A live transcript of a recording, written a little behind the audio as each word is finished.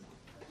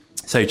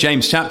So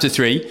James chapter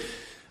 3,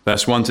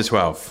 verse 1 to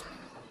 12.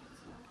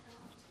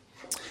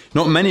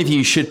 Not many of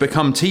you should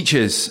become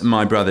teachers,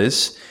 my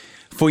brothers,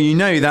 for you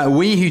know that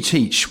we who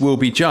teach will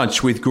be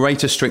judged with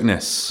greater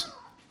strictness.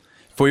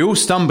 For we all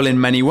stumble in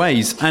many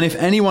ways, and if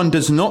anyone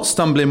does not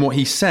stumble in what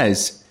he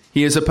says,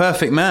 he is a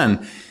perfect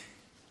man,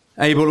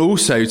 able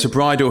also to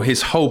bridle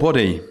his whole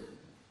body.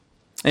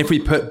 If we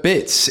put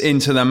bits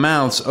into the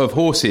mouths of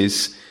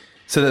horses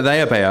so that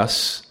they obey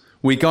us,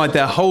 we guide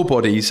their whole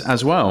bodies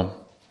as well.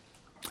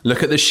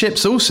 Look at the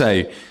ships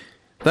also.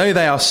 Though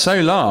they are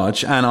so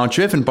large and are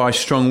driven by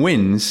strong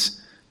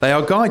winds, they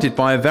are guided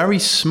by a very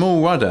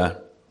small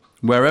rudder,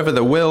 wherever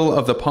the will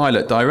of the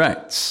pilot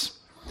directs.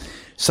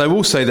 So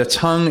also the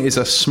tongue is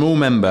a small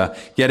member,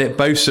 yet it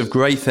boasts of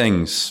great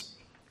things.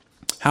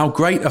 How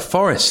great a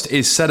forest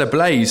is set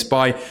ablaze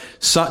by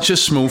such a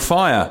small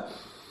fire.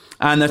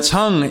 And the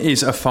tongue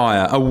is a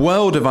fire, a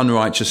world of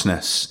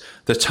unrighteousness.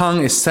 The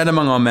tongue is set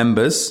among our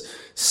members,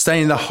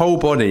 staining the whole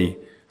body,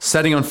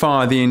 setting on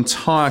fire the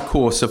entire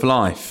course of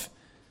life,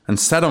 and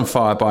set on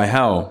fire by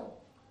hell.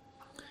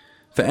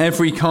 For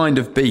every kind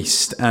of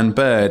beast and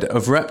bird,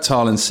 of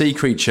reptile and sea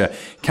creature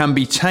can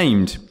be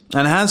tamed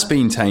and has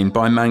been tamed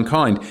by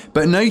mankind,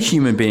 but no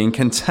human being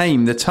can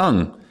tame the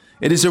tongue.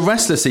 It is a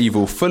restless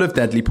evil full of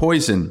deadly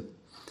poison.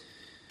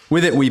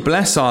 With it we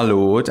bless our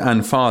Lord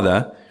and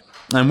Father,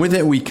 and with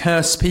it we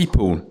curse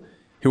people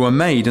who are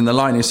made in the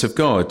likeness of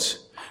God.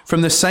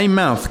 From the same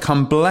mouth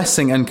come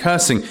blessing and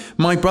cursing.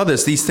 My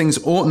brothers, these things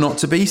ought not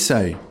to be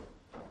so.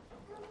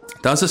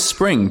 Does a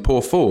spring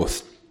pour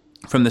forth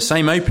from the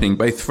same opening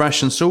both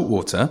fresh and salt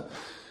water?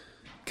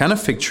 Can a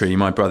fig tree,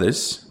 my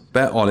brothers,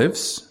 bear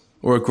olives,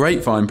 or a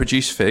grapevine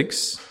produce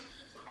figs?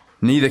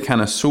 Neither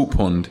can a salt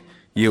pond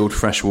yield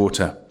fresh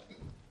water.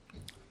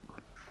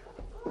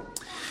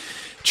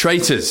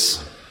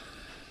 Traitors.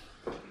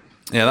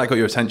 Yeah, that got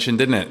your attention,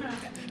 didn't it?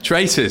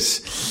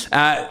 Traitors.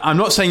 I'm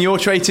not saying you're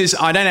traitors.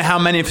 I don't know how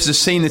many of us have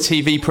seen the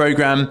TV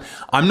programme.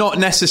 I'm not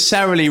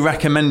necessarily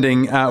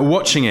recommending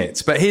watching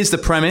it. But here's the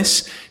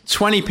premise.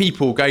 20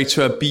 people go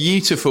to a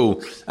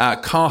beautiful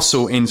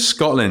castle in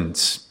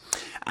Scotland.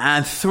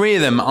 And 3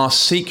 of them are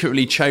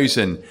secretly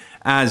chosen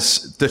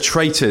as the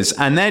traitors.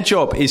 And their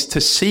job is to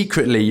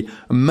secretly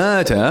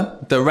murder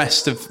the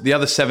rest of the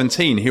other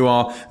 17 who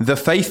are the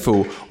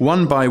faithful,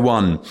 one by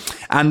one.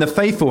 And the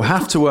faithful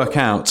have to work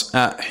out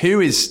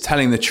who is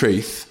telling the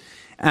truth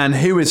and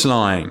who is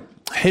lying.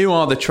 Who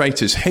are the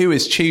traitors? Who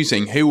is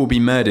choosing who will be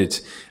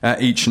murdered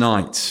each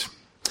night?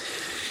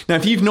 Now,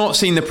 if you've not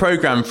seen the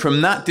programme,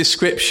 from that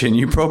description,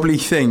 you probably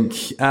think,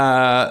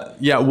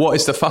 what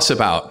is the fuss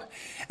about?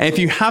 And if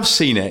you have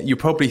seen it, you're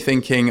probably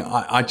thinking,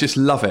 I just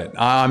love it.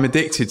 I'm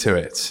addicted to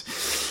it.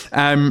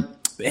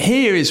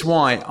 Here is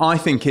why I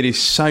think it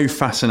is so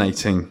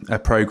fascinating, a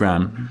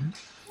programme.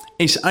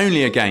 It's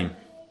only a game.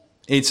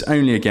 It's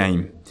only a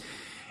game.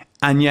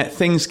 And yet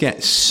things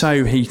get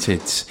so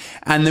heated.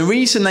 And the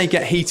reason they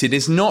get heated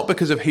is not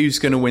because of who's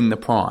going to win the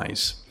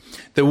prize.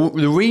 The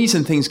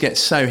reason things get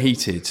so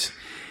heated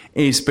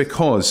is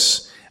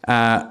because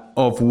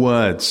of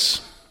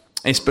words.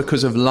 It's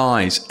because of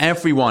lies.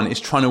 Everyone is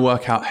trying to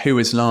work out who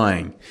is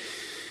lying.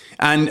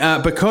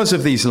 And because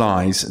of these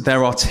lies,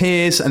 there are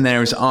tears and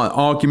there is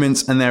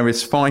arguments and there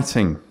is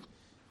fighting.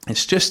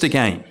 It's just a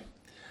game.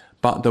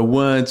 But the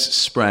words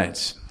spread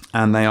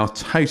and they are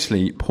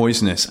totally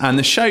poisonous. And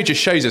the show just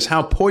shows us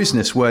how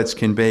poisonous words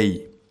can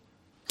be.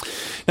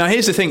 Now,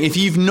 here's the thing. If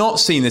you've not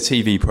seen the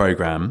TV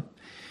programme,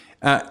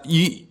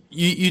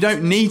 you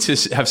don't need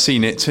to have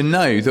seen it to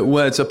know that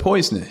words are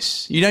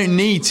poisonous. You don't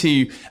need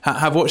to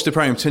have watched the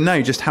programme to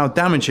know just how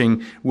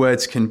damaging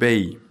words can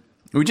be.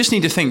 We just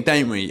need to think,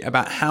 don't we,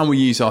 about how we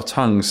use our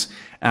tongues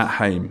at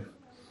home.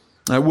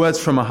 Words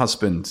from a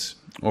husband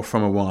or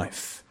from a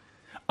wife.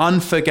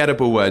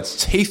 Unforgettable words,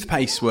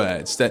 toothpaste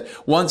words that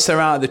once they're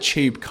out of the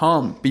tube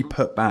can't be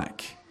put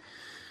back.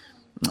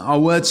 Our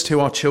words to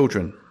our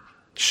children,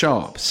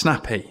 sharp,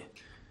 snappy,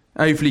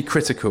 overly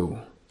critical,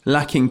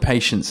 lacking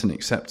patience and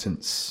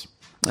acceptance.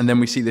 And then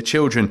we see the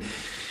children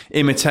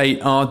imitate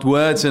our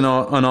words and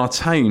our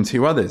tone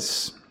to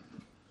others.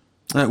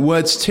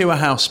 Words to a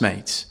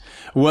housemate,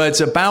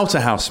 words about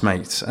a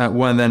housemate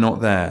when they're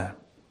not there.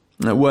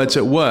 Words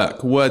at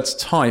work, words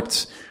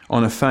typed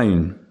on a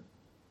phone.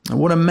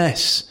 What a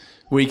mess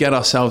we get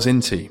ourselves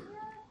into.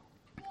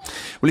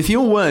 Well, if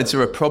your words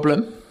are a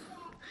problem,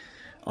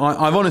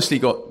 I've honestly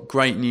got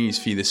great news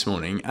for you this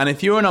morning. And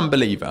if you're an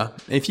unbeliever,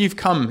 if you've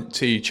come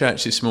to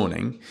church this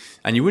morning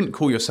and you wouldn't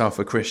call yourself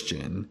a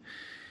Christian,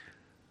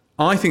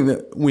 I think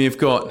that we've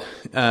got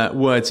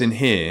words in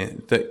here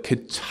that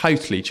could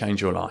totally change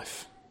your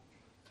life.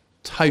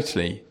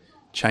 Totally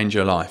change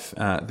your life,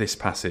 this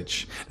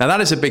passage. Now,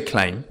 that is a big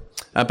claim,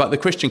 but the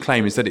Christian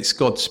claim is that it's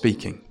God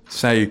speaking.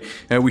 So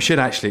we should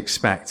actually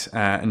expect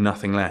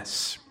nothing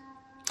less.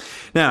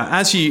 Now,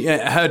 as you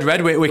heard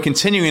read, we're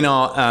continuing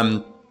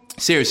our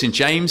series in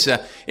James.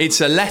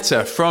 It's a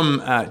letter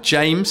from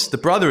James, the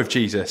brother of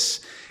Jesus,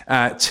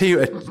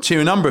 to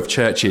a number of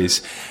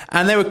churches.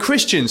 And they were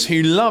Christians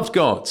who loved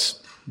God.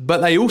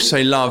 but they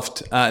also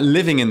loved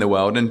living in the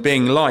world and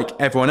being like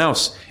everyone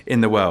else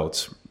in the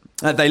world.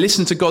 They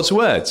listened to God's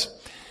word.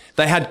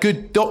 They had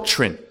good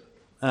doctrine.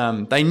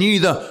 They knew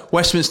the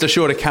Westminster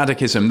Shorter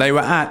Catechism. They were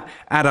at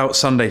adult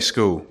Sunday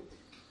school.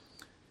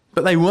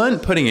 But they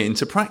weren't putting it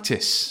into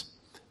practice.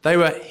 They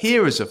were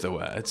hearers of the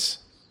words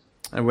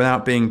and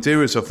without being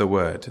doers of the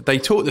word. They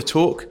taught the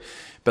talk,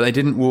 but they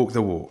didn't walk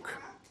the walk.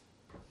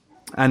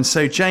 And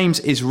so James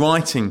is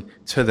writing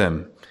to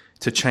them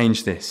to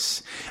change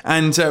this.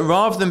 And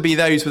rather than be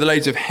those with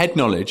loads of head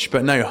knowledge,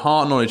 but no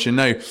heart knowledge and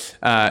no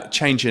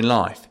change in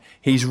life,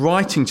 he's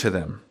writing to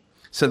them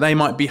so they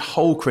might be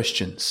whole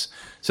Christians,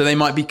 so they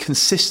might be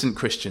consistent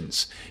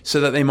Christians, so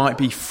that they might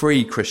be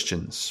free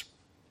Christians.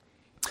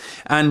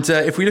 And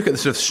if we look at the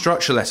sort of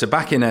structure letter,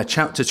 back in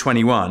chapter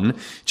 21,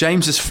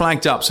 James has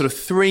flagged up sort of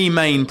three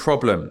main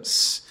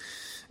problems.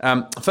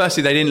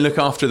 Firstly, they didn't look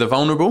after the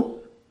vulnerable.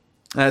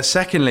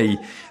 Secondly,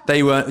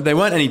 they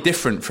weren't any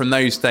different from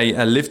those they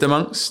lived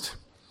amongst.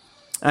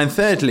 And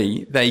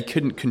thirdly, they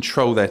couldn't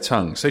control their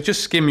tongue. So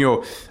just skim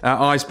your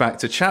eyes back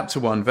to chapter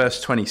 1,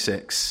 verse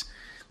 26.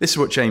 This is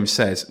what James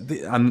says,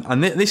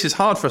 and this is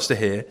hard for us to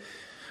hear.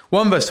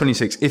 1 verse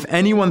 26, if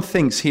anyone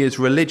thinks he is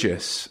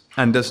religious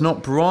and does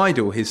not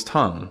bridle his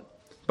tongue,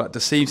 but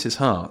deceives his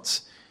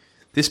heart,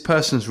 this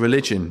person's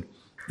religion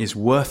is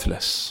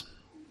worthless.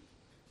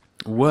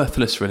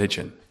 Worthless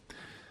religion.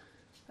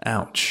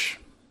 Ouch.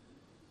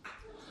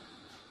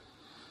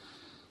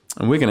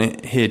 And we're going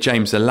to hear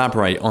James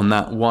elaborate on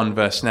that one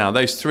verse now.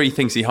 Those three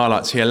things he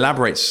highlights, he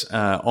elaborates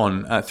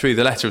on through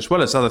the letter, as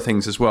well as other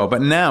things as well.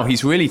 But now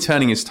he's really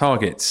turning his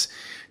targets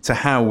to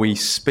how we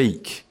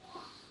speak.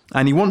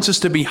 And he wants us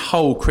to be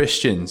whole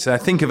Christians.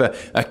 Think of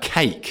a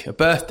cake, a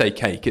birthday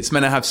cake. It's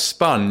meant to have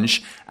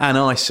sponge and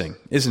icing,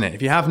 isn't it?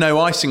 If you have no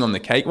icing on the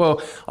cake,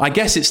 well, I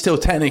guess it's still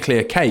technically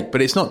a cake, but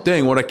it's not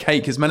doing what a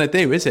cake is meant to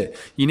do, is it?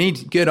 You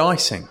need good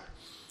icing.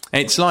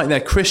 It's like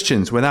they're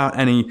Christians without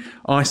any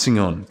icing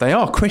on. They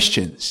are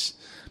Christians,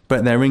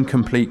 but they're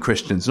incomplete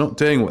Christians, not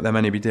doing what they're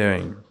meant to be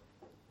doing.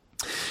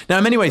 Now,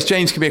 in many ways,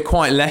 James can be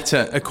quite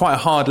a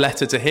hard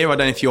letter to hear. I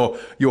don't know if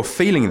you're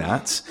feeling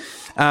that.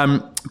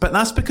 But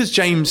that's because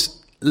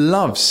James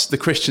loves the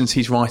Christians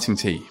he's writing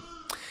to.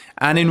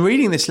 And in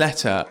reading this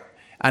letter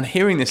and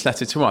hearing this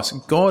letter to us,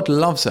 God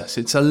loves us.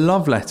 It's a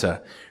love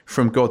letter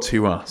from God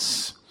to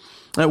us.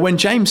 When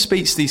James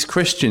speaks to these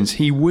Christians,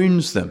 he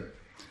wounds them,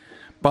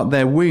 but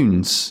they're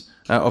wounds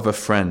of a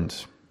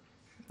friend.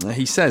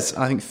 He says,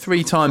 I think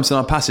 3 times in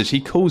our passage, he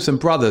calls them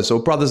brothers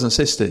or brothers and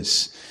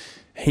sisters.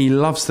 He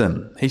loves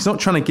them. He's not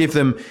trying to give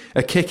them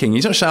a kicking.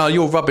 He's not saying, oh,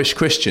 you're rubbish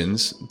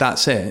Christians.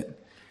 That's it.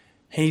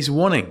 He's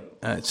wanting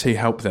to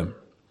help them.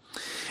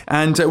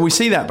 And we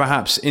see that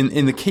perhaps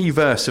in the key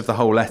verse of the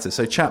whole letter.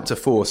 So chapter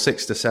 4,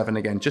 6-7,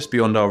 again, just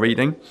beyond our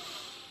reading.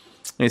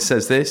 It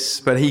says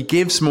this, but he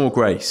gives more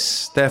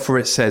grace. Therefore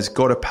it says,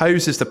 God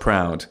opposes the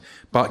proud,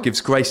 but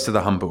gives grace to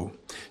the humble.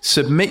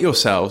 Submit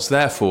yourselves,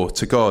 therefore,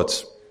 to God.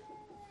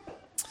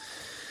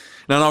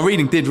 Now, our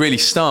reading did really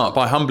start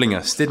by humbling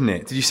us, didn't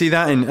it? Did you see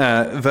that in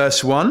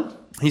verse 1?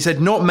 He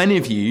said, not many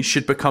of you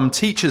should become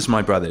teachers,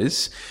 my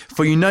brothers,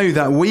 for you know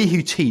that we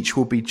who teach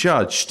will be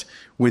judged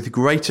with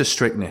greater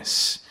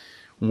strictness.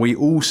 We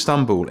all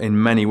stumble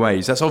in many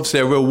ways. That's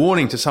obviously a real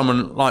warning to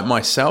someone like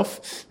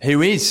myself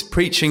who is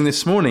preaching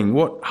this morning.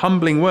 What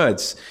humbling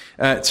words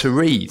to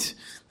read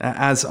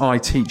as I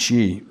teach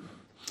you.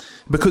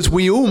 Because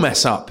we all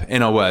mess up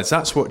in our words.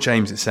 That's what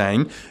James is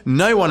saying.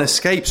 No one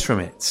escapes from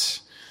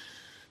it.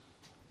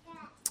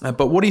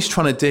 But what he's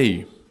trying to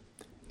do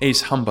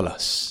is humble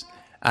us.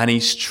 And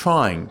he's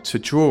trying to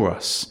draw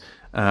us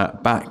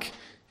back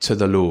to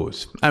the Lord.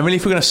 And really,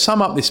 if we're going to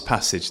sum up this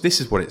passage,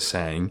 this is what it's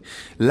saying.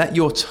 Let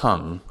your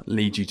tongue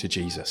lead you to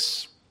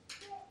Jesus.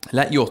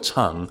 Let your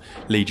tongue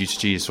lead you to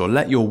Jesus, or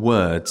let your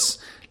words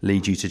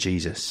lead you to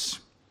Jesus.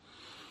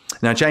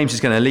 Now, James is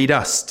going to lead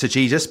us to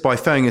Jesus by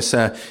showing us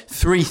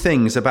 3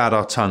 things about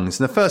our tongues.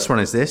 And the first one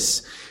is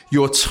this: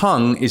 your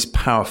tongue is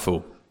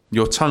powerful.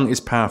 Your tongue is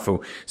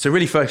powerful. So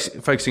really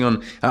focusing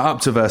on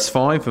up to verse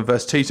 5, and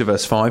verse 2 to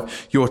verse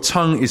 5, your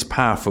tongue is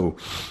powerful.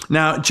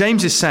 Now,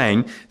 James is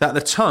saying that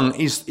the tongue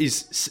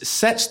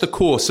sets the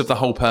course of the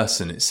whole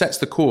person. It sets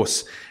the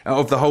course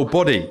of the whole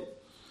body.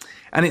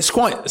 And it's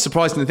quite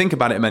surprising to think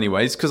about it in many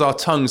ways, because our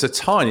tongues are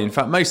tiny. In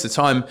fact, most of the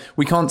time,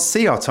 we can't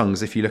see our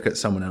tongues if you look at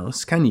someone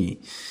else, can you?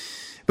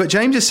 But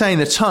James is saying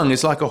the tongue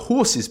is like a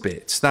horse's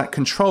bit that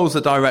controls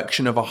the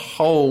direction of a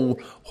whole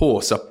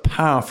horse, a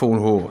powerful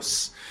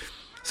horse.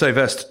 So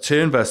verse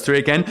 2 and verse 3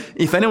 again,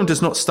 if anyone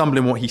does not stumble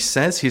in what he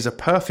says, he is a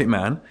perfect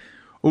man,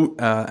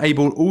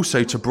 able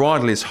also to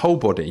bridle his whole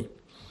body.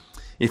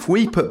 If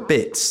we put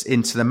bits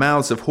into the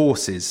mouths of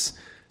horses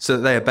so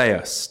that they obey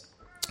us,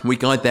 we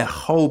guide their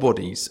whole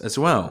bodies as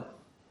well.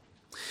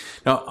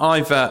 Now,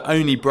 I've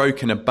only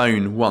broken a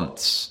bone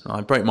once. I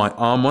broke my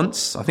arm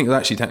once. I think it was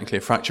actually technically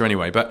a fracture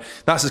anyway, but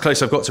that's as close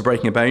as I've got to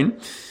breaking a bone.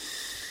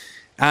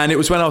 And it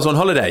was when I was on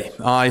holiday.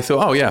 I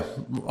thought, oh yeah,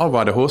 I'll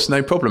ride a horse,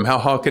 no problem. How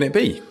hard can it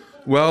be?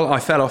 Well, I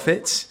fell off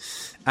it.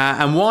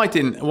 And why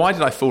did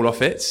I fall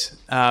off it?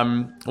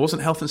 It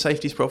wasn't health and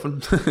safety's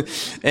problem.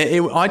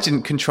 I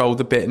didn't control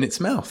the bit in its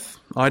mouth.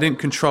 I didn't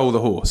control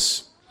the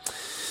horse.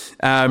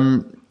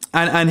 And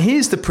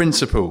here's the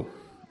principle.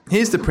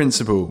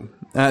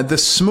 The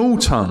small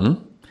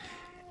tongue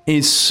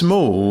is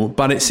small,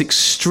 but it's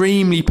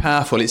extremely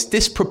powerful. It's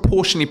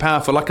disproportionately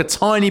powerful, like a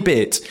tiny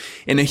bit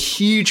in a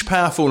huge,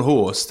 powerful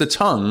horse. The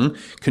tongue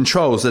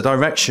controls the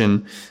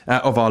direction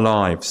of our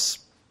lives.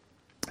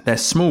 They're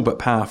small but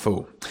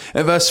powerful.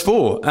 At verse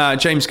 4,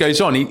 James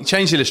goes on. He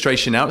changed the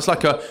illustration now. It's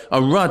like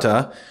a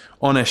rudder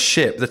on a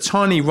ship, the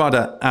tiny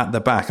rudder at the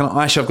back. And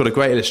actually, I've got a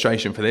great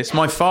illustration for this.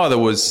 My grandfather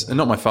was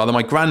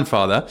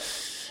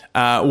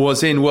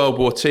in World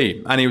War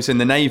II, and he was in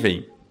the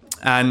Navy.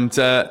 And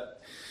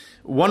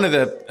one of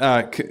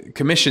the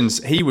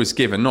commissions he was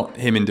given, not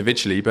him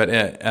individually,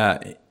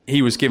 but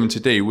he was given to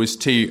do, was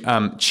to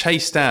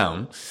chase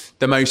down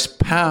the most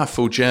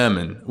powerful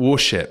German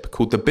warship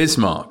called the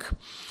Bismarck.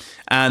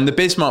 And the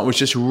Bismarck was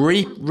just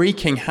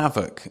wreaking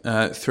havoc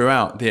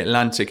throughout the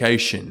Atlantic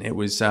Ocean. It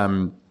was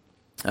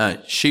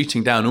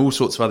shooting down all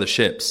sorts of other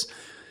ships.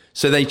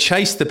 So they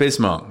chased the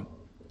Bismarck.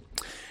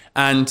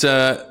 And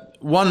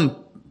one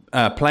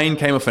plane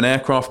came off an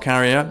aircraft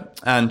carrier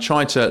and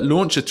tried to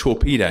launch a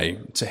torpedo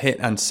to hit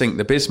and sink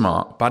the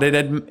Bismarck. But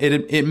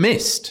it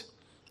missed.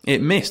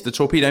 It missed. The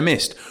torpedo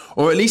missed.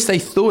 Or at least they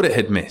thought it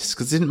had missed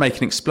because it didn't make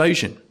an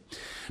explosion.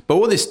 But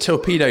what this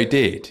torpedo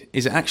did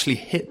is it actually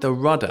hit the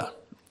rudder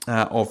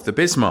of the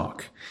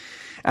Bismarck.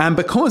 And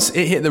because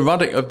it hit the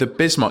rudder of the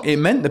Bismarck, it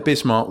meant the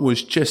Bismarck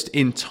was just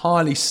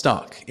entirely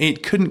stuck.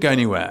 It couldn't go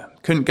anywhere,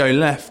 couldn't go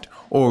left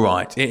or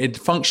right. It had,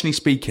 functionally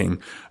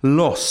speaking,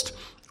 lost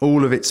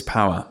all of its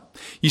power.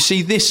 You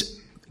see, this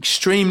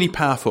extremely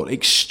powerful,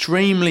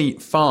 extremely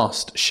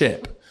fast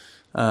ship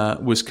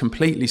was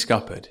completely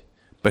scuppered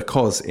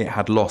because it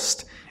had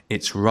lost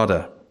its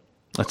rudder.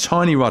 A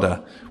tiny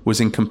rudder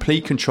was in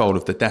complete control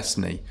of the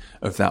destiny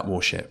of that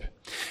warship.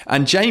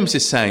 And James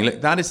is saying,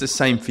 look, that is the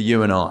same for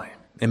you and I.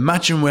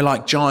 Imagine we're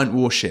like giant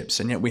warships,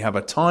 and yet we have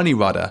a tiny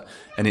rudder,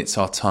 and it's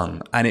our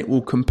tongue, and it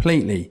will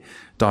completely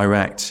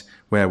direct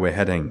where we're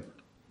heading.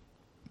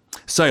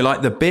 So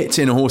like the bit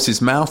in a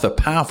horse's mouth, a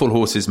powerful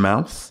horse's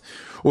mouth,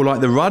 or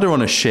like the rudder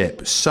on a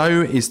ship,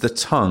 so is the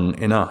tongue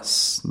in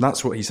us.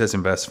 That's what he says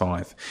in verse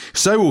 5.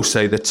 So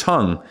also the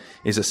tongue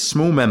is a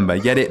small member,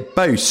 yet it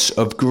boasts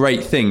of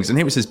great things. And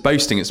here it says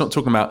boasting. It's not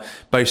talking about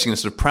boasting in a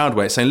sort of proud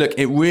way. It's saying, look,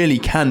 it really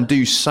can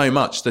do so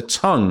much. The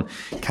tongue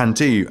can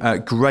do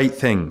great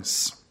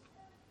things.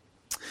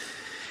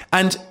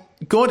 And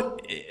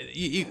God,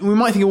 we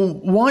might think, well,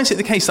 why is it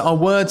the case that our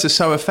words are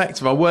so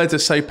effective? Our words are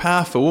so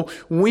powerful?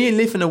 Well, we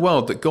live in a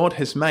world that God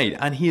has made,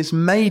 and he has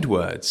made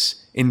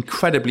words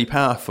incredibly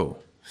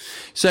powerful.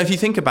 So if you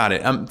think about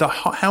it,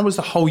 how was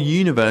the whole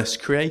universe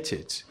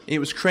created? It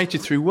was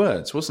created through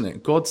words, wasn't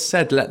it? God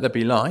said, let there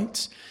be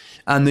light,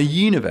 and the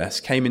universe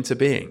came into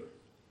being.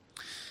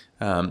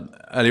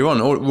 Earlier on,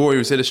 Rory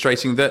was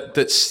illustrating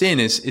that sin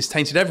is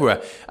tainted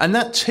everywhere. And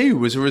that too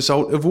was a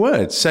result of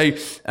words. So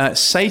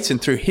Satan,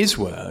 through his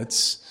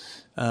words,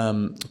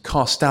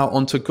 cast out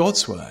onto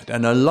God's word.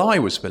 And a lie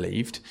was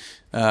believed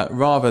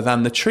rather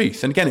than the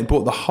truth. And again, it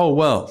brought the whole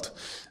world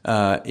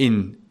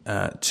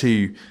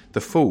to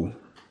the fall.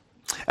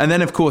 And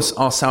then, of course,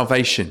 our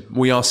salvation.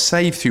 We are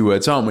saved through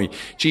words, aren't we?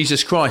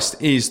 Jesus Christ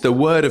is the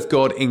Word of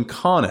God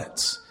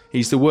incarnate.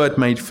 He's the Word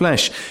made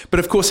flesh. But,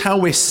 of course, how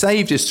we're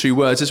saved is through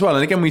words as well.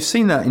 And again, we've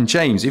seen that in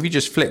James. If you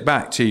just flip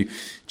back to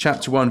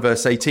chapter 1,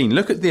 verse 18,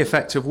 look at the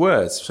effect of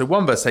words. So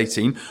 1 verse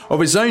 18, of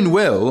his own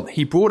will,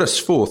 he brought us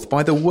forth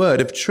by the word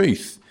of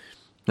truth.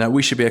 Now,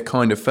 we should be a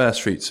kind of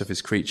first fruits of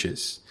his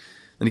creatures.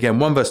 And again,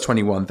 1 verse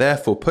 21,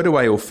 therefore put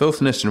away all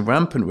filthiness and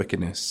rampant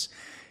wickedness,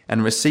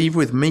 and receive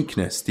with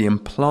meekness the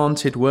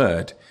implanted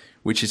word,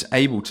 which is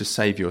able to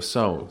save your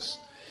souls.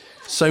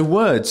 So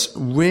words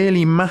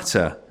really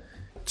matter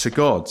to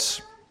God.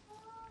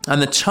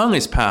 And the tongue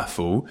is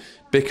powerful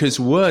because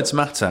words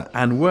matter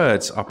and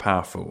words are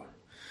powerful.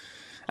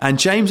 And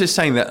James is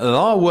saying that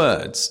our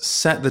words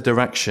set the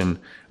direction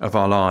of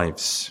our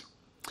lives.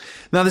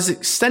 Now, there's an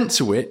extent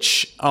to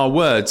which our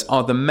words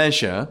are the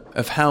measure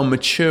of how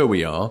mature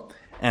we are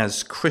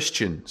as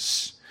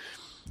Christians.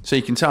 So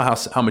you can tell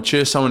how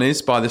mature someone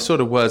is by the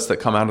sort of words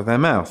that come out of their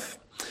mouth.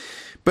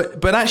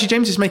 But actually,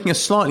 James is making a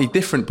slightly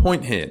different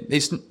point here.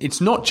 It's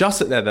not just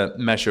that they're the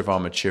measure of our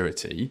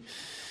maturity,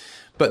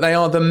 but they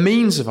are the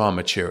means of our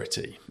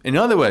maturity. In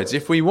other words,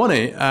 if we want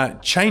to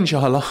change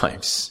our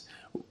lives,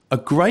 a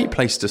great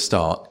place to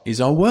start is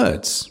our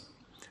words,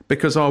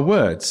 because our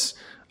words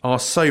are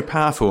so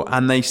powerful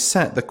and they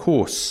set the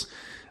course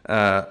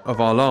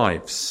of our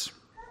lives.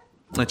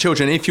 Now,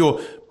 children, if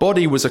your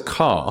body was a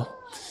car,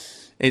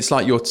 it's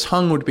like your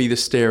tongue would be the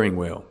steering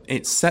wheel.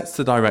 It sets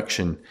the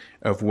direction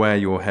of where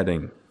you're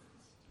heading.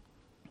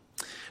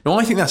 Now,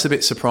 I think that's a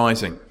bit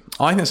surprising.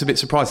 I think it's a bit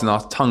surprising that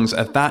our tongues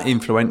are that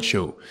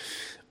influential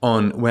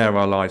on where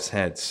our lives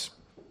head.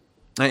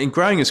 Now, in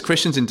growing as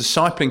Christians, in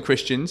discipling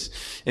Christians,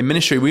 in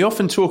ministry, we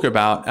often talk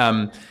about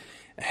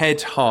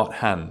head, heart,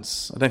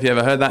 hands. I don't know if you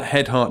ever heard that,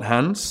 head, heart,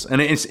 hands.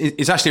 And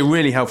it's actually a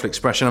really helpful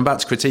expression. I'm about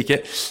to critique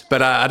it,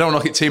 but I don't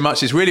like it too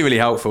much. It's really, really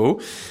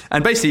helpful.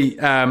 And basically,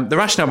 the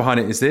rationale behind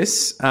it is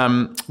this.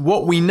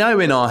 What we know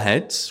in our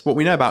heads, what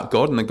we know about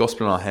God and the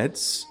gospel in our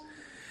heads,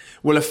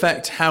 will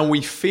affect how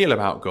we feel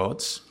about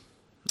God,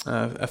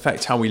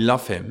 affect how we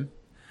love him,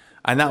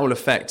 and that will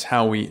affect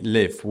how we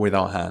live with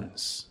our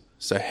hands.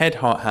 So head,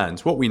 heart,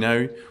 hands. What we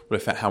know will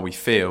affect how we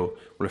feel,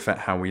 will affect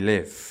how we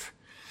live.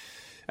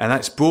 And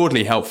that's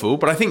broadly helpful.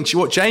 But I think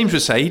what James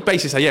would say, he'd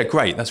basically say, yeah,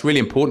 great, that's really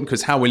important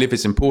because how we live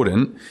is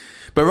important.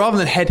 But rather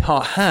than head,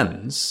 heart,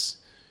 hands,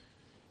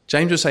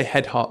 James would say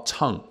head, heart,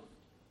 tongue.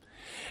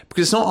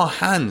 Because it's not our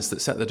hands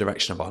that set the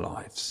direction of our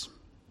lives.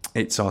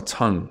 It's our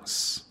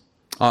tongues.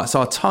 It's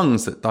our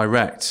tongues that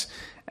direct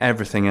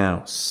everything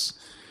else.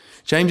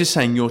 James is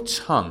saying your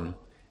tongue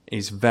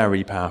is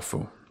very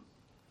powerful.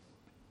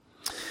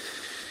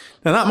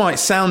 Now that might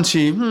sound to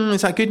you,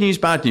 is that good news,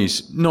 bad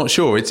news? Not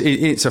sure,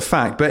 it's a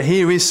fact, but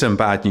here is some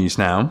bad news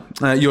now.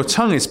 Your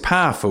tongue is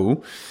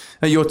powerful.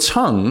 Your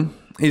tongue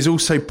is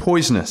also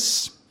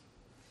poisonous.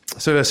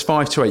 So verse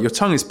 5-8, your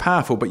tongue is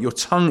powerful, but your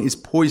tongue is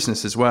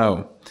poisonous as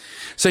well.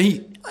 So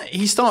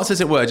he starts, as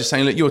it were, just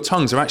saying, look, your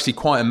tongues are actually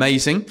quite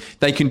amazing.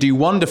 They can do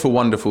wonderful,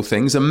 wonderful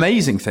things,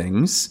 amazing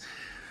things.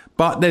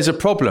 But there's a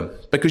problem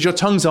because your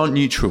tongues aren't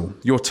neutral.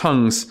 Your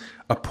tongues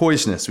are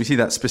poisonous. We see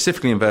that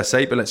specifically in verse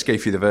 8, but let's go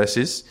through the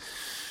verses.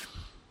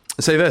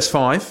 So verse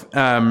 5,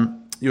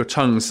 your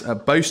tongues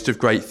boast of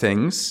great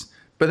things.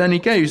 But then he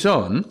goes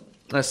on,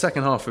 the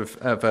second half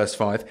of verse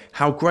 5,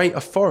 how great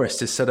a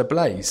forest is set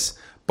ablaze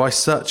by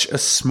such a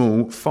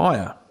small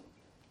fire.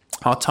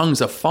 Our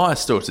tongues are fire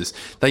starters.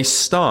 They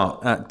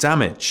start at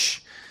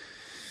damage.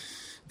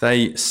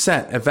 They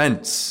set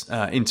events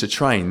into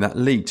train that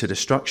lead to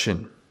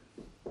destruction.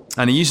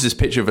 And he uses this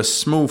picture of a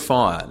small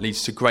fire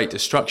leads to great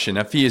destruction.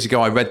 A few years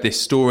ago, I read this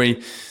story.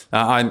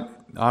 I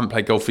haven't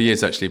played golf for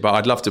years, actually, but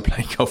I'd love to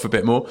play golf a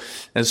bit more.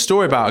 There's a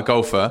story about a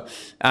golfer,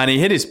 and he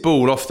hit his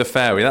ball off the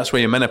fairway. That's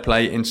where you're meant to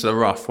play, into the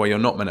rough, where you're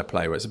not meant to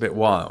play, where it's a bit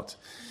wild.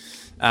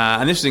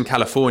 And this was in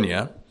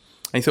California.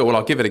 And he thought, well,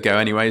 I'll give it a go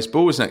anyway. His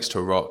ball was next to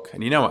a rock.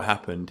 And you know what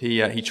happened?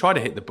 He tried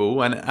to hit the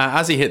ball. And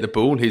as he hit the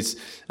ball, his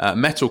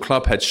metal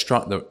club head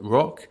struck the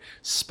rock.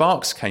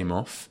 Sparks came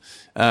off,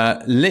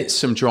 lit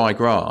some dry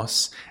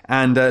grass.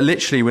 And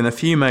literally within a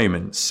few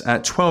moments,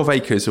 12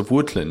 acres of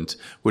woodland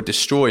were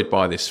destroyed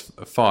by this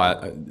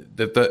fire.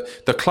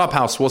 The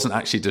clubhouse wasn't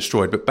actually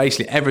destroyed, but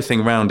basically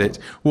everything around it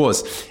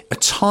was. A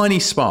tiny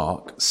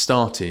spark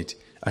started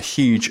a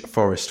huge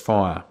forest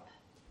fire.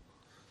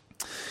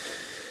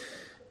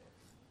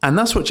 And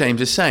that's what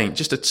James is saying.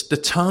 The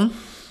tongue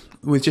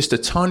with just a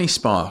tiny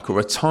spark or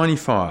a tiny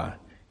fire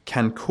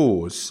can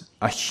cause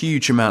a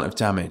huge amount of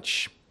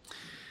damage.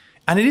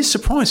 And it is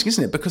surprising,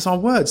 isn't it? Because our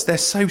words, they're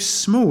so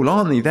small,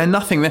 aren't they? They're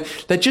nothing.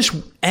 They're just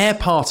air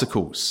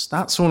particles.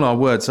 That's all our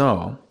words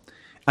are.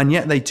 And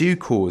yet they do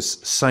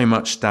cause so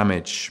much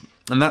damage.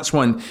 And that's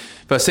why in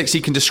verse 6,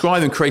 he can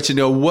describe them creating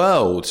a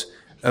world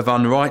of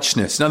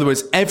unrighteousness. In other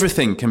words,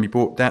 everything can be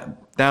brought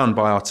down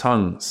by our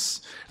tongues.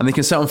 And they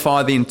can set on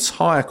fire the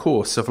entire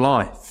course of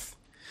life.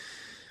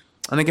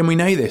 And again, we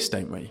know this,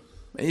 don't we?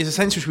 It's a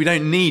sense in which we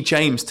don't need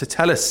James to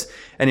tell us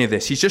any of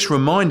this. He's just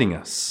reminding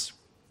us.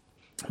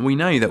 We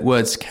know that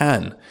words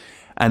can,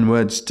 and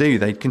words do.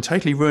 They can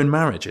totally ruin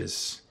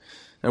marriages.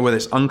 Whether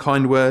it's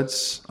unkind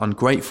words,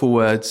 ungrateful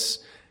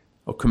words,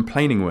 or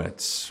complaining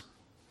words.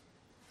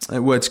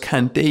 Words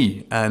can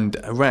do and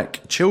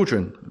wreck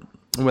children.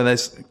 Where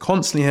there's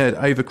constantly heard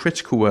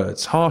overcritical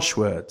words, harsh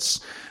words,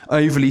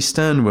 overly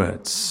stern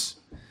words.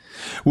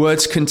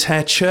 Words can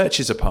tear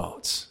churches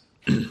apart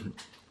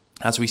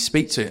as we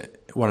speak to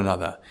one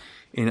another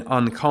in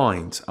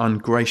unkind,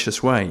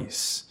 ungracious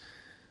ways.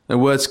 The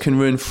words can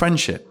ruin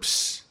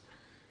friendships.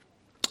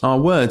 Our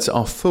words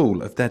are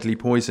full of deadly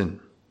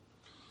poison.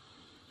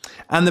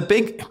 And the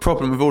big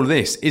problem with all of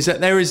this is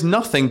that there is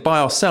nothing by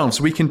ourselves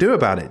we can do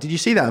about it. Did you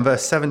see that in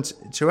verse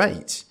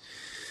 7-8?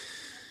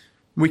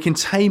 We can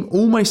tame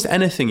almost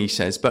anything, he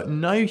says, but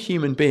no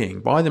human being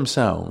by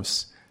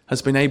themselves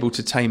has been able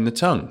to tame the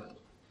tongue.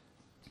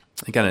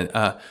 Again,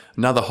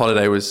 another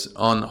holiday was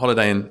on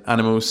holiday in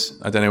animals.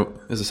 I don't know,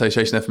 there's an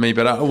association there for me,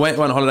 but I went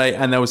on holiday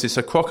and there was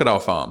a crocodile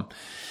farm.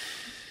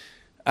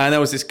 And there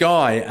was this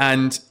guy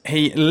and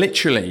he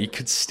literally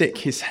could stick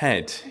his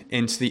head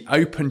into the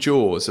open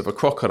jaws of a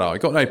crocodile.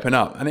 It got to open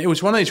up. And it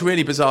was one of those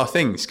really bizarre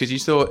things because you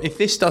thought, if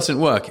this doesn't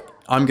work,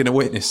 I'm going to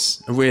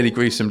witness a really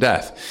gruesome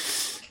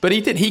death. But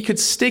he did. He could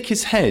stick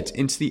his head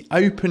into the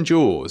open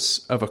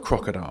jaws of a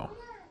crocodile.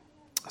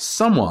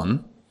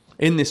 Someone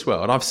in this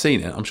world, I've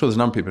seen it, I'm sure there's a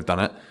number of people who've done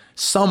it,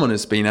 someone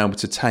has been able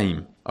to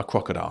tame a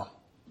crocodile.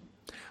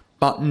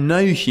 But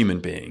no human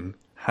being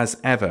has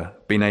ever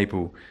been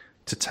able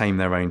to tame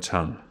their own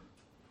tongue.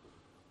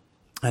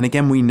 And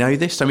again, we know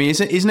this. I mean,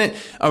 isn't it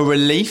a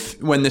relief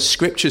when the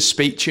scriptures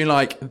speak to you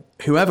like,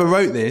 whoever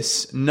wrote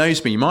this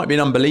knows me. You might be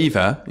an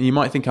unbeliever. And you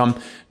might think, I'm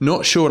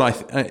not sure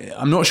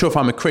if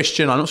I'm a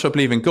Christian. I'm not sure I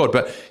believe in God.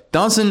 But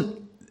doesn't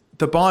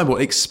the Bible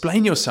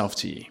explain yourself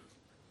to you?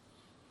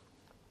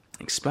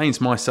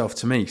 Explains myself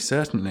to me,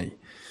 certainly.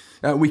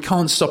 We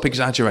can't stop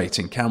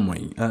exaggerating, can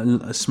we?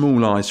 Small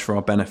lies for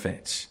our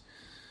benefit.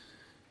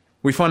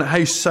 We find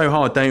it so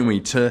hard, don't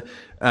we, to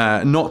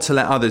not to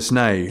let others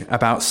know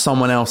about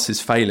someone else's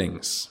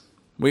failings.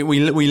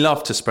 We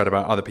love to spread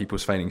about other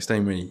people's failings,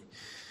 don't we?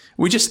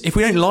 If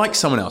we don't like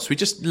someone else, we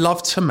just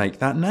love to make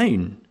that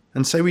known.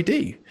 And so we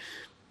do.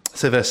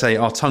 So verse 8,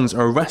 our tongues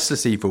are a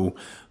restless evil,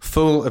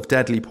 full of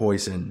deadly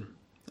poison.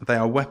 They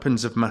are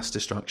weapons of mass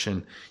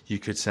destruction, you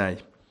could say.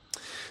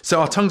 So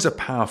our tongues are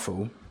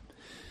powerful.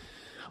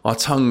 Our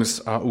tongues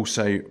are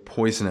also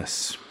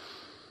poisonous.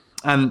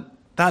 And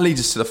that leads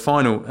us to the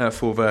final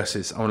 4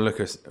 verses I want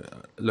to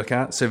look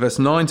at. So verse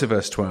 9 to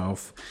verse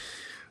 12.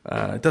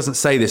 It doesn't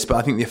say this, but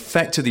I think the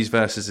effect of these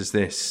verses is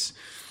this.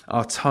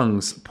 Our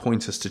tongues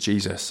point us to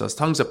Jesus. Our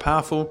tongues are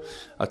powerful.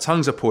 Our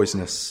tongues are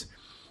poisonous.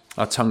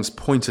 Our tongues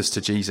point us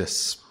to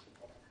Jesus.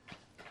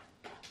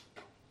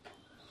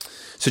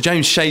 So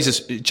James shows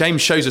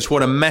us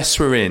what a mess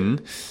we're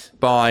in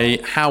by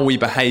how we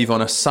behave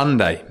on a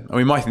Sunday. And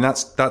we might think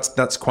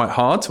that's quite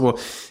hard. Well,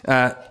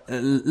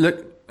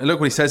 look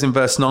what he says in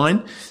verse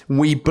 9.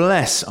 We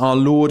bless our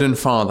Lord and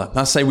Father.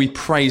 That's say we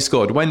praise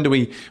God. When do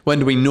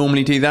we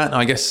normally do that?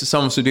 I guess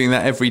some of us are doing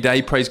that every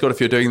day. Praise God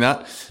if you're doing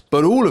that.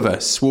 But all of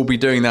us will be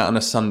doing that on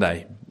a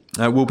Sunday.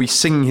 We'll be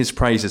singing his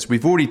praises.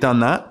 We've already done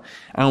that,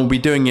 and we'll be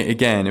doing it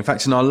again. In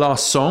fact, in our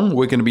last song,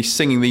 we're going to be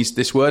singing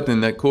this word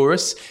in the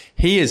chorus.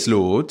 He is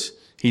Lord.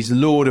 He's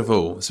Lord of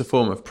all. It's a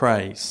form of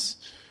praise.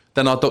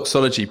 Then our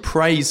doxology,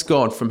 praise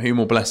God from whom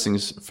all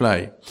blessings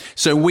flow.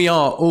 So we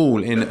are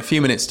all, in a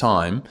few minutes'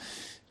 time,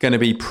 going to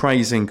be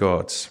praising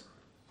God.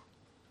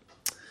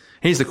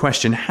 Here's the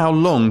question. How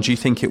long do you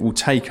think it will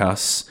take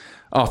us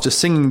after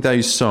singing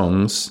those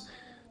songs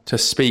to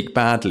speak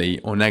badly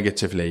or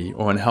negatively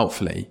or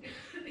unhelpfully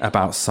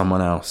about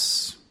someone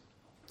else?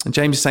 And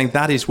James is saying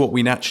that is what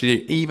we naturally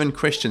do. Even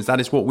Christians,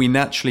 that is what we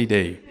naturally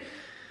do.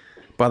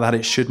 But that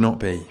it should not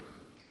be.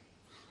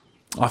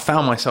 I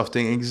found myself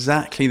doing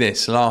exactly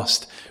this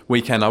last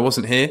weekend. I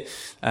wasn't here.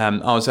 I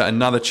was at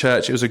another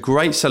church. It was a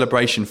great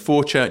celebration,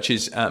 4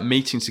 churches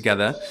meeting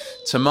together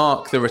to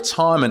mark the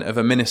retirement of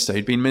a minister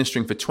who'd been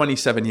ministering for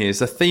 27 years.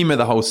 The theme of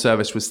the whole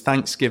service was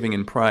thanksgiving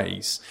and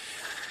praise.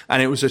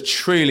 And it was a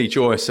truly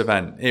joyous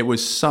event. It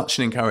was such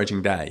an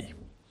encouraging day.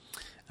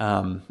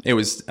 It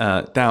was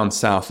down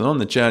south, and on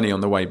the journey on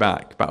the way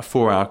back, about a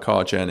 4-hour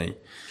car journey,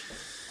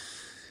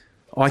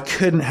 I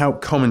couldn't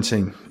help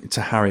commenting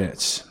to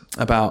Harriet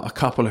about a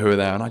couple who were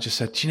there, and I just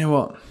said, do you know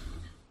what?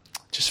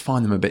 I just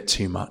find them a bit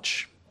too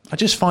much.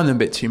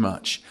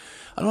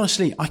 And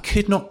honestly, I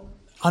could not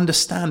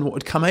understand what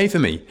had come over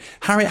me.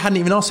 Harriet hadn't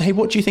even asked, hey,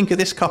 what do you think of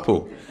this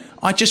couple?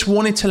 I just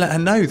wanted to let her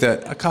know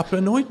that a couple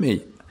annoyed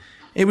me.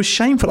 It was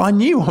shameful. I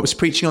knew I was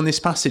preaching on this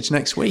passage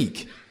next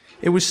week.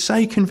 It was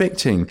so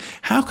convicting.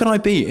 How could I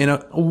be in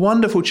a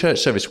wonderful church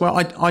service where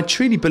I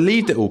truly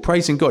believed it all,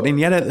 praising God, and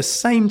yet at the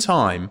same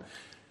time,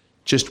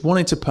 just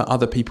wanted to put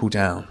other people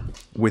down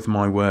with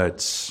my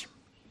words?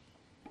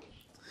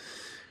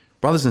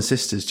 Brothers and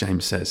sisters,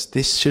 James says,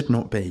 this should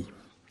not be,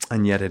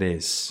 and yet it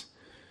is.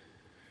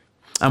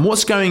 And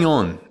what's going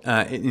on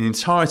in the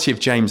entirety of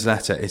James'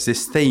 letter is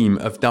this theme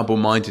of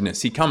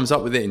double-mindedness. He comes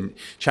up with it in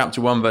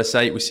chapter 1, verse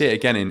 8. We see it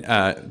again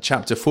in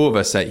chapter 4,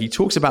 verse 8. He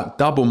talks about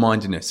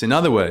double-mindedness. In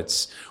other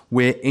words,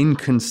 we're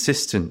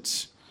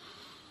inconsistent.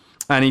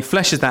 And he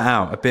fleshes that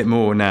out a bit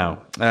more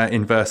now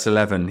in verse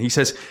 11. He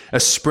says,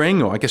 a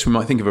spring, or I guess we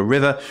might think of a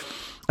river,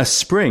 a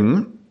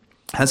spring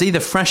has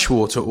either fresh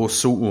water or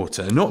salt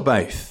water, not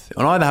both.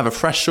 It'll either have a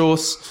fresh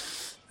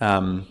source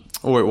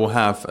or it will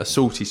have a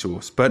salty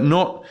source, but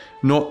not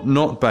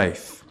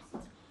both.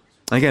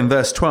 Again,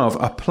 verse 12,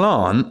 a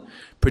plant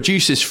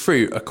produces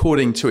fruit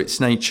according to its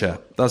nature,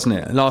 doesn't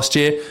it? Last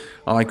year,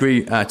 I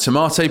grew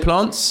tomato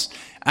plants,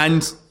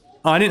 and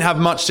I didn't have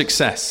much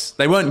success.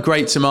 They weren't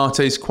great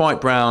tomatoes, quite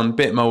brown,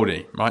 bit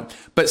mouldy, right?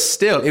 But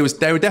still, they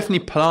were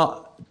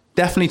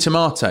definitely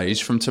tomatoes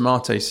from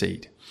tomato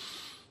seed.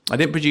 I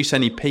didn't produce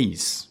any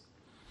peas.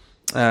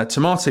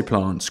 Tomato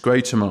plants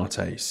grow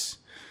tomatoes.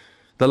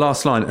 The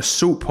last line, a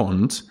salt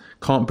pond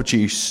can't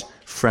produce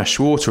fresh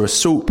water. A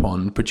salt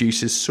pond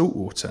produces salt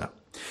water.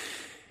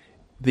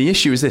 The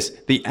issue is this: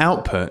 the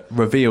output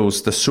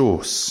reveals the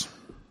source.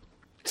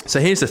 So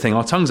here's the thing: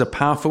 our tongues are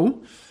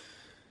powerful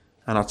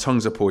and our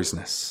tongues are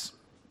poisonous.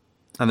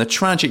 And the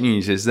tragic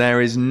news is there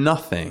is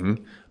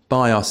nothing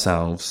by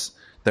ourselves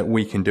that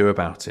we can do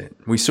about it.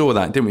 We saw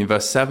that, didn't we?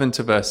 Verse 7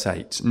 to verse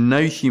 8.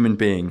 No human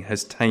being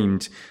has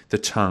tamed the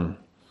tongue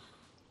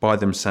by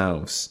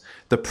themselves.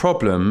 The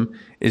problem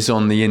is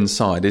on the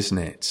inside, isn't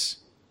it?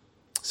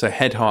 So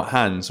head, heart,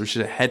 hands, which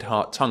is a head,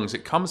 heart, tongues.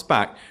 It comes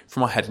back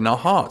from our head and our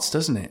hearts,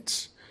 doesn't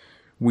it?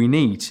 We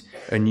need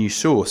a new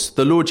source.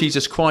 The Lord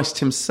Jesus Christ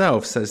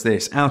himself says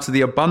this: out of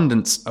the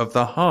abundance of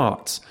the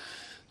heart,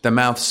 the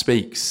mouth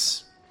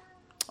speaks.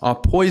 Our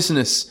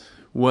poisonous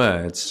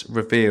words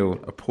reveal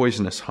a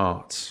poisonous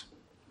heart.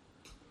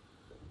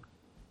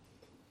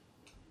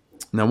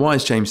 Now, why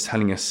is James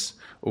telling us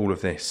all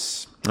of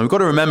this? And we've got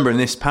to remember in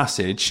this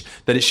passage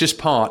that it's just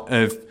part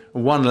of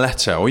one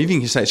letter, or even you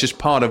can say it's just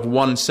part of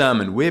one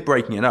sermon. We're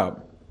breaking it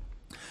up.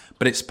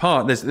 But it's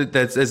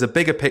there's a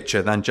bigger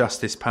picture than just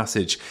this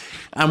passage.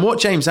 And what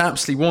James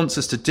absolutely wants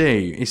us to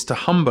do is to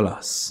humble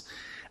us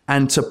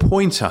and to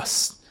point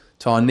us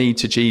to our need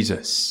to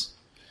Jesus.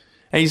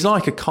 And he's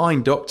like a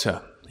kind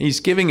doctor. He's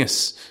giving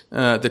us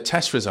the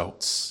test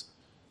results,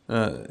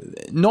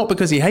 not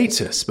because he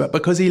hates us, but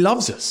because he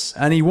loves us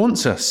and he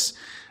wants us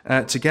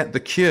to get the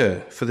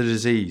cure for the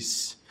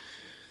disease.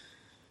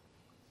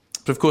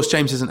 But of course,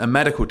 James isn't a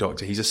medical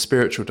doctor. He's a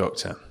spiritual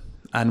doctor.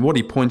 And what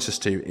he points us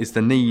to is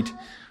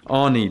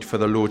our need for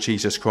the Lord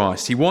Jesus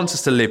Christ. He wants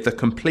us to live the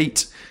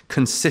complete,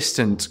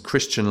 consistent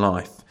Christian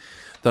life,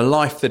 the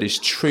life that is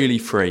truly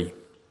free.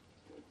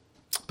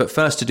 But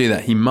first, to do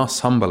that, he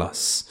must humble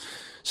us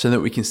so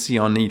that we can see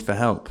our need for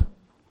help.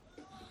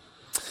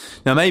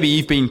 Now, maybe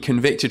you've been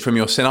convicted from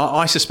your sin.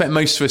 I suspect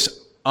most of us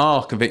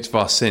are convicted of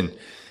our sin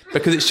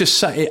because it's just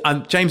so,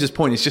 James's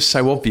point is just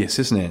so obvious,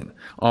 isn't it?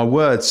 Our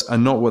words are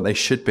not what they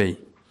should be.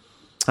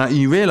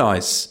 You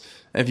realise,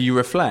 if you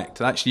reflect,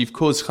 that actually you've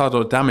caused quite a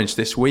lot of damage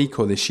this week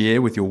or this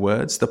year with your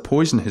words. The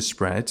poison has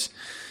spread.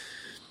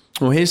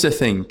 Well, here's the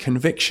thing.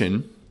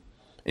 Conviction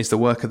is the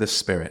work of the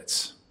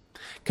Spirit.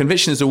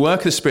 Conviction is the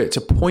work of the Spirit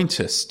to point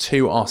us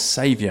to our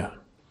Saviour.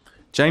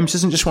 James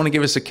doesn't just want to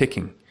give us a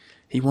kicking.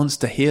 He wants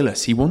to heal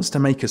us. He wants to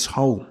make us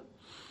whole.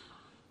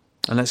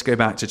 And let's go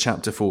back to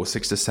chapter 4,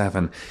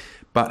 6-7.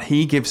 But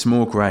he gives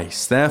more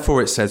grace.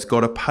 Therefore, it says,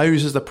 God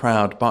opposes the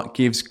proud, but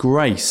gives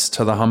grace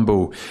to the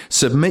humble.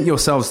 Submit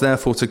yourselves,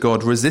 therefore, to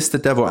God. Resist the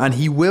devil, and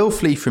he will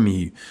flee from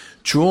you.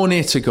 Draw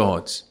near to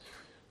God,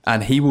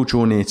 and he will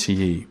draw near to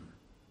you.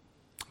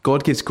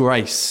 God gives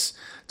grace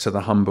to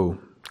the humble.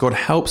 God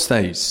helps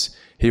those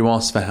who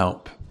ask for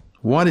help.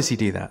 Why does he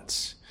do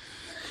that?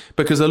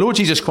 Because the Lord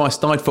Jesus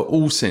Christ died for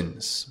all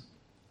sins,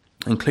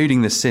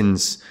 including the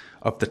sins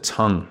of the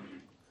tongue.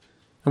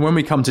 And when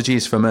we come to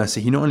Jesus for mercy,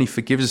 he not only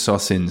forgives us our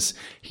sins,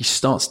 he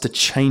starts to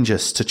change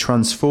us, to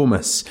transform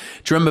us.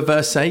 Do you remember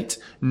verse 8?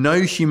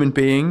 No human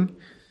being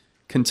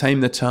can tame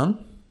the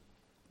tongue.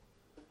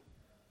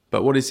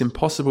 But what is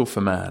impossible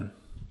for man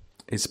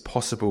is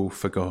possible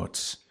for God.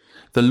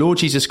 The Lord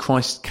Jesus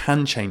Christ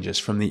can change us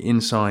from the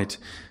inside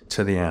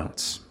to the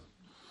out.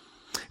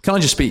 Can I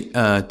just speak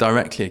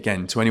directly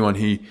again to anyone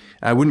who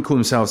wouldn't call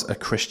themselves a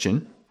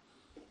Christian?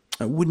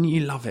 Wouldn't you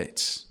love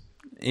it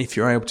if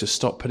you're able to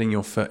stop putting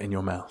your foot in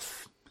your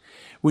mouth?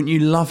 Wouldn't you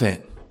love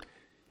it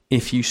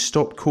if you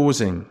stopped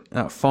causing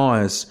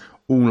fires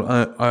all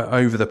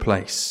over the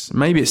place?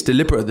 Maybe it's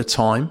deliberate at the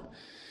time,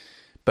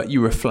 but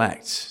you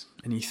reflect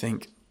and you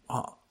think,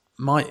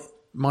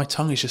 my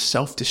tongue is just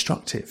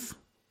self-destructive.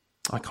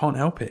 I can't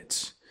help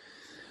it.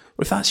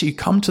 Well, if that's you,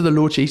 come to the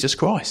Lord Jesus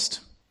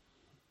Christ.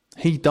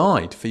 He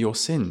died for your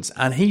sins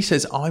and he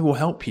says, I will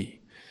help you.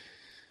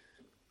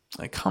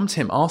 Come to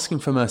him, ask him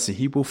for mercy.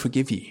 He will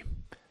forgive you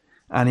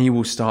and he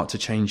will start to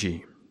change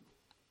you.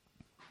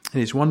 It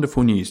is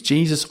wonderful news.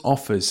 Jesus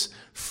offers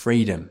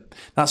freedom.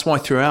 That's why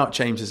throughout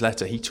James's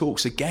letter, he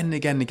talks again and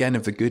again and again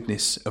of the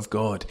goodness of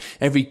God.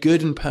 Every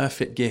good and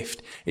perfect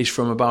gift is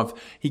from above.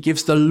 He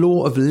gives the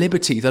law of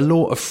liberty, the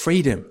law of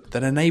freedom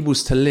that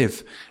enables to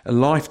live a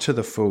life to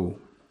the full.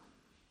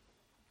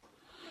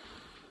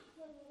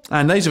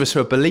 And those of us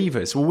who are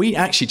believers, well, we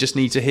actually just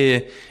need to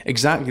hear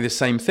exactly the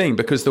same thing,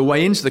 because the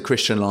way into the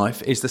Christian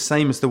life is the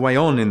same as the way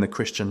on in the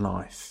Christian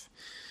life.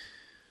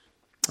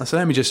 So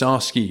let me just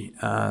ask you,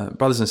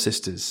 brothers and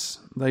sisters,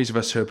 those of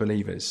us who are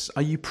believers,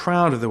 are you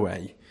proud of the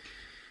way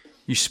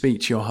you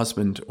speak to your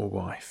husband or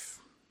wife?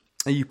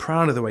 Are you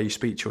proud of the way you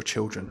speak to your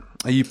children?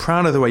 Are you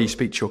proud of the way you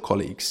speak to your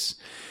colleagues?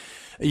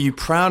 Are you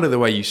proud of the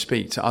way you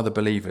speak to other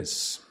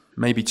believers?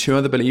 Maybe to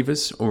other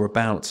believers or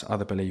about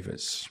other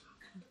believers?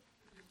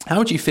 How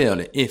would you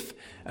feel if,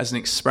 as an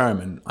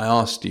experiment, I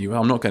asked you,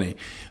 well, I'm not going to,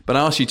 but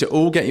I asked you to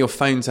all get your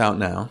phones out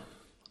now,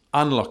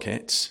 unlock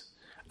it,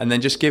 and then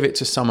just give it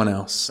to someone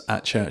else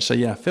at church. So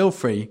yeah, feel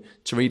free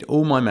to read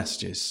all my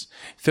messages.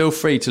 Feel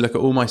free to look at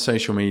all my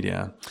social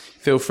media.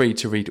 Feel free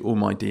to read all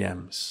my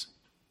DMs.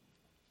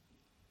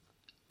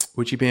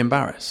 Would you be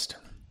embarrassed?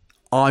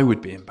 I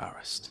would be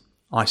embarrassed.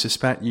 I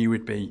suspect you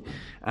would be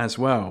as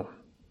well.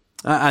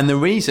 And the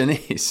reason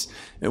is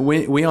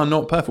we are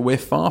not perfect. We're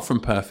far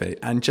from perfect.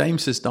 And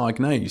James has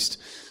diagnosed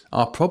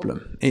our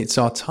problem. It's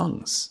our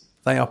tongues.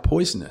 They are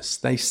poisonous.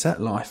 They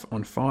set life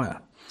on fire.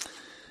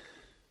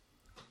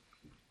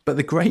 But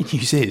the great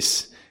news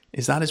is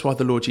that is why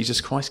the Lord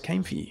Jesus Christ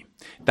came for you.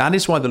 That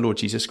is why the Lord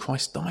Jesus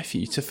Christ died for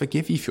you, to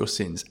forgive you for your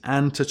sins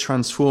and to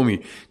transform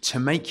you, to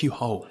make you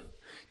whole,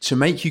 to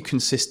make you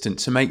consistent,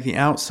 to make the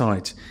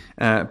outside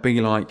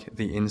be like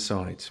the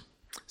inside.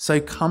 So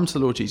come to the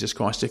Lord Jesus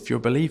Christ if you're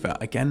a believer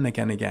again and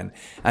again and again,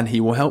 and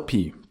he will help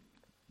you.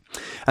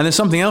 And there's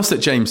something else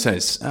that James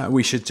says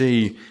we should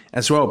do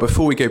as well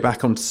before we go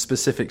back on to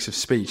specifics of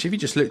speech. If you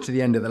just look to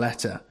the end of the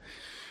letter,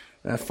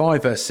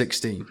 5 verse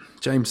 16,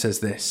 James says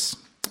this: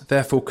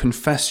 therefore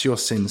confess your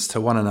sins to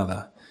one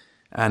another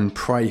and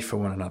pray for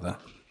one another.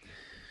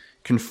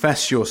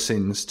 Confess your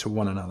sins to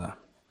one another.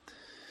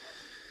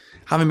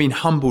 Having been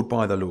humbled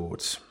by the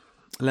Lord,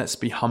 let's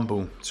be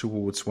humble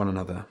towards one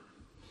another,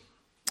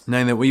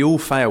 knowing that we all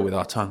fail with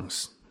our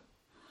tongues.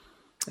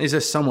 Is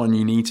there someone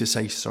you need to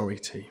say sorry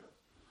to?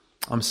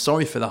 I'm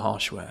sorry for the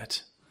harsh word.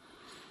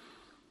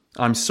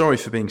 I'm sorry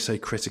for being so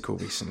critical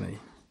recently.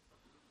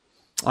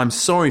 I'm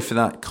sorry for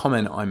that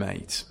comment I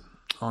made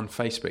on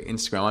Facebook,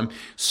 Instagram. I'm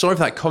sorry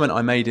for that comment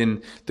I made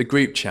in the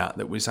group chat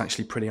that was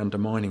actually pretty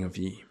undermining of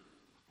you.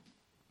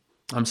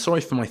 I'm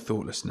sorry for my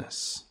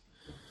thoughtlessness.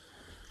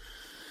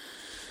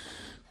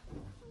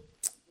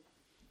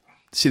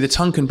 See, the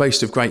tongue can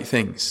boast of great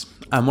things.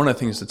 And one of the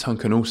things the tongue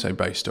can also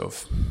boast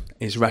of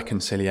is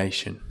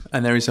reconciliation.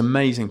 And there is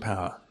amazing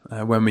power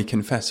when we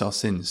confess our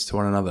sins to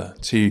one another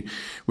to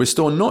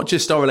restore not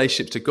just our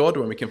relationship to God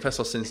when we confess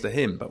our sins to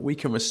him, but we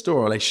can restore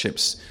our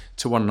relationships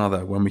to one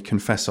another when we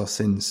confess our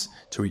sins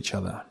to each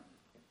other.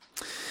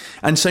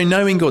 And so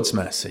knowing God's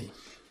mercy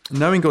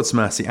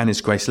and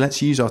his grace,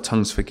 let's use our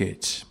tongues for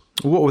good.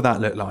 What would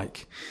that look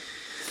like?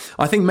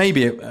 I think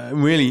maybe a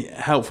really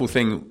helpful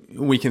thing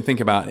we can think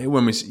about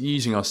when we're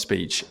using our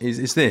speech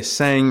is this,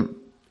 saying,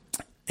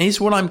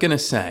 is what I'm going to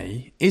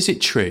say, is it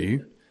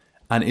true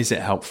and is it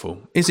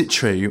helpful? Is it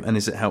true and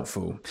is it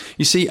helpful?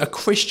 You see, a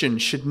Christian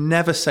should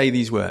never say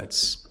these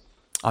words,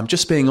 I'm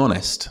just being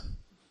honest.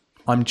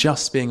 I'm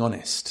just being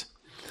honest.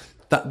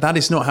 That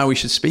is not how we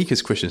should speak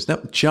as Christians,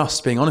 not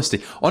just being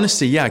honesty.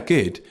 Honesty, yeah,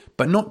 good,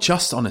 but not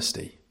just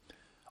honesty.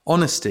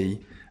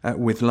 Honesty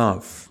with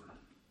love.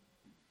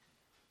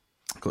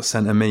 Got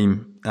sent a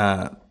meme.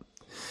 I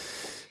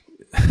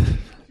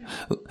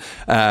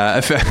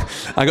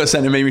got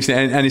sent a meme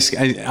recently,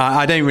 and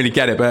I don't really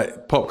get it,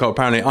 but Popcorn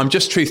apparently, I'm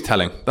just truth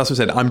telling. That's what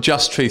I said. I'm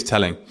just truth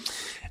telling,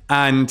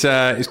 and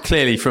it's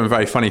clearly from a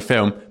very funny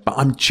film. But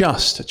I'm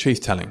just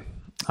truth telling.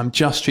 I'm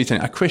just truth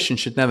telling. A Christian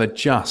should never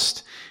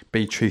just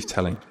be truth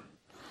telling.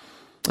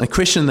 A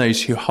Christian,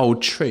 those who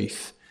hold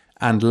truth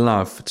and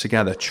love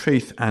together,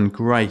 truth and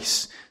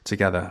grace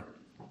together.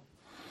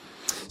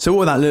 So what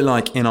would that look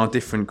like in our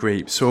different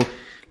groups? Well,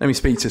 let me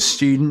speak to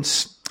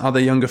students, other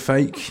younger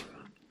folk.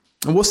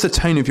 And what's the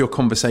tone of your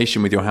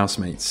conversation with your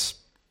housemates?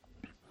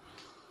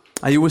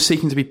 Are you always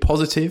seeking to be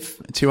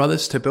positive to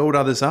others, to build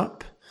others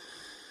up?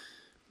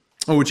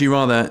 Or would you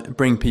rather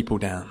bring people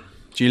down?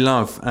 Do you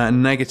love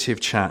negative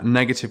chat,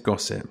 negative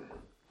gossip?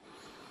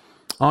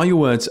 Are your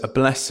words a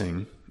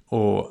blessing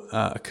or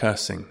a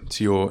cursing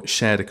to your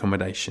shared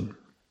accommodation?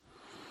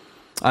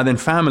 And then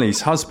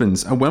families,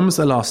 husbands, and when was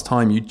the last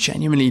time you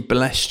genuinely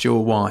blessed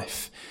your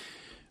wife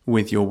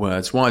with your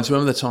words? Wives,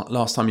 when was the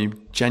last time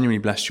you genuinely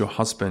blessed your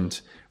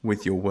husband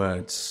with your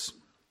words?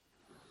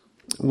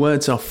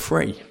 Words are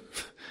free.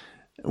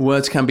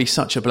 Words can be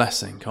such a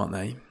blessing, can't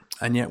they?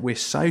 And yet we're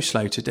so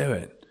slow to do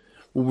it.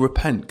 We'll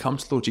repent, come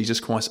to the Lord Jesus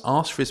Christ,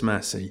 ask for his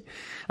mercy,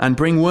 and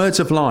bring words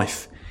of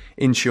life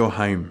into your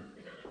home.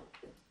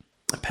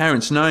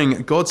 Parents,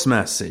 knowing God's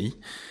mercy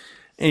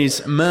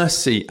is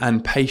mercy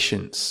and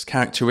patience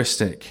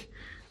characteristic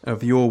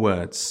of your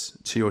words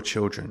to your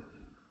children?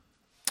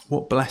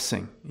 What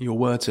blessing your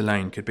words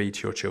alone could be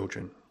to your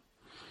children.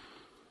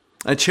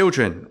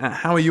 Children,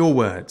 how are your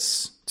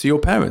words to your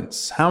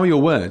parents? How are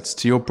your words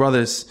to your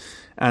brothers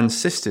and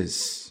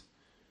sisters?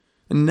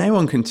 And no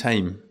one can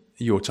tame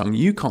your tongue.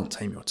 You can't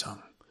tame your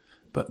tongue,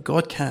 but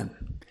God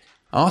can.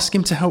 Ask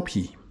him to help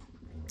you,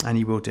 and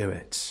he will do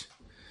it.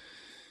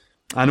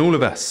 And all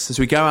of us, as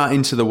we go out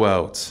into the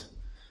world,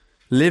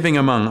 living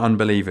among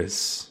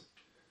unbelievers,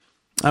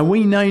 are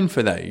we known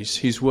for those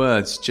whose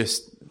words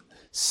just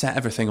set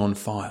everything on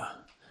fire?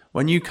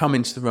 When you come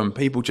into the room,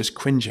 people just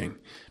cringing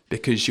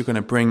because you're going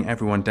to bring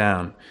everyone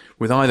down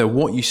with either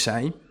what you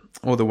say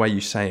or the way you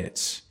say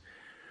it.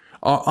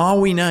 Are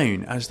we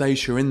known as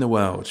those who are in the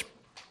world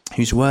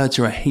whose words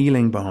are a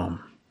healing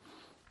balm,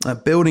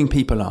 building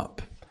people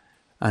up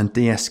and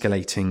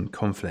de-escalating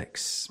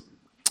conflicts?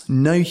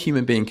 No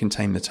human being can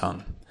tame the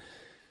tongue,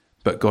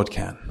 but God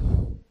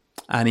can.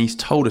 And he's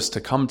told us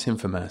to come to him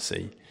for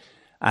mercy,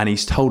 and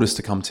he's told us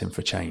to come to him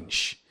for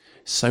change.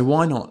 So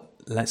why not?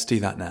 Let's do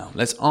that now.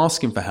 Let's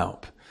ask him for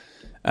help.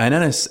 And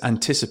let us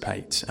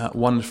anticipate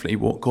wonderfully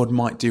what God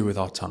might do with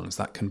our tongues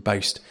that can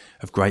boast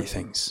of great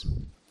things.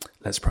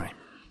 Let's pray.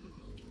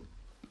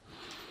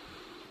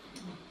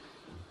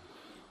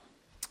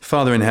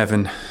 Father in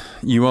heaven,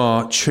 you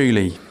are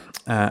truly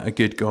a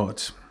good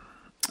God.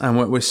 And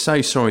we're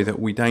so sorry that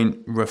we don't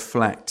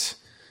reflect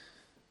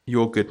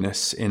your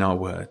goodness in our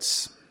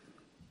words.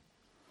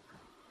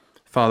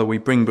 Father, we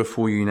bring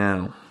before you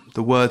now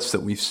the words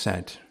that we've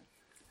said,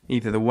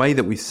 either the way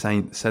that we've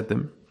said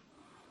them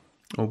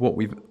or what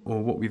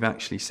we've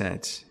actually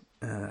said.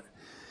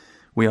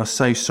 We are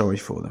so sorry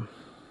for them.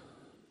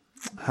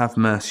 Have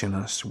mercy on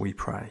us, we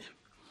pray.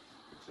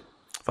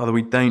 Father,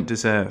 we don't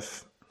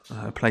deserve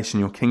a place in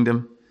your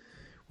kingdom.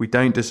 We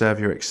don't deserve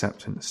your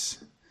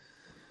acceptance.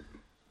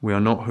 We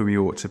are not who we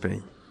ought to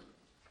be.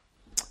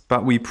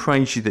 But we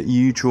praise you that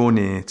you draw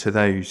near to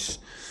those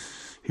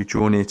who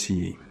draw near to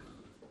you.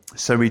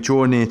 So we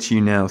draw near to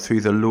you now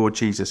through the Lord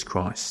Jesus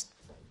Christ,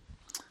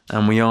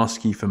 and we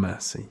ask you for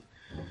mercy.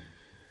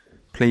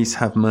 Please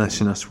have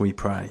mercy on us, we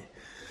pray.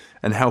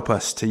 and help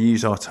us to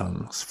use our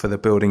tongues for the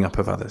building up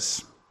of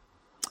others.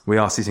 We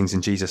ask these things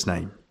in Jesus'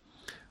 name.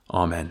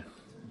 Amen.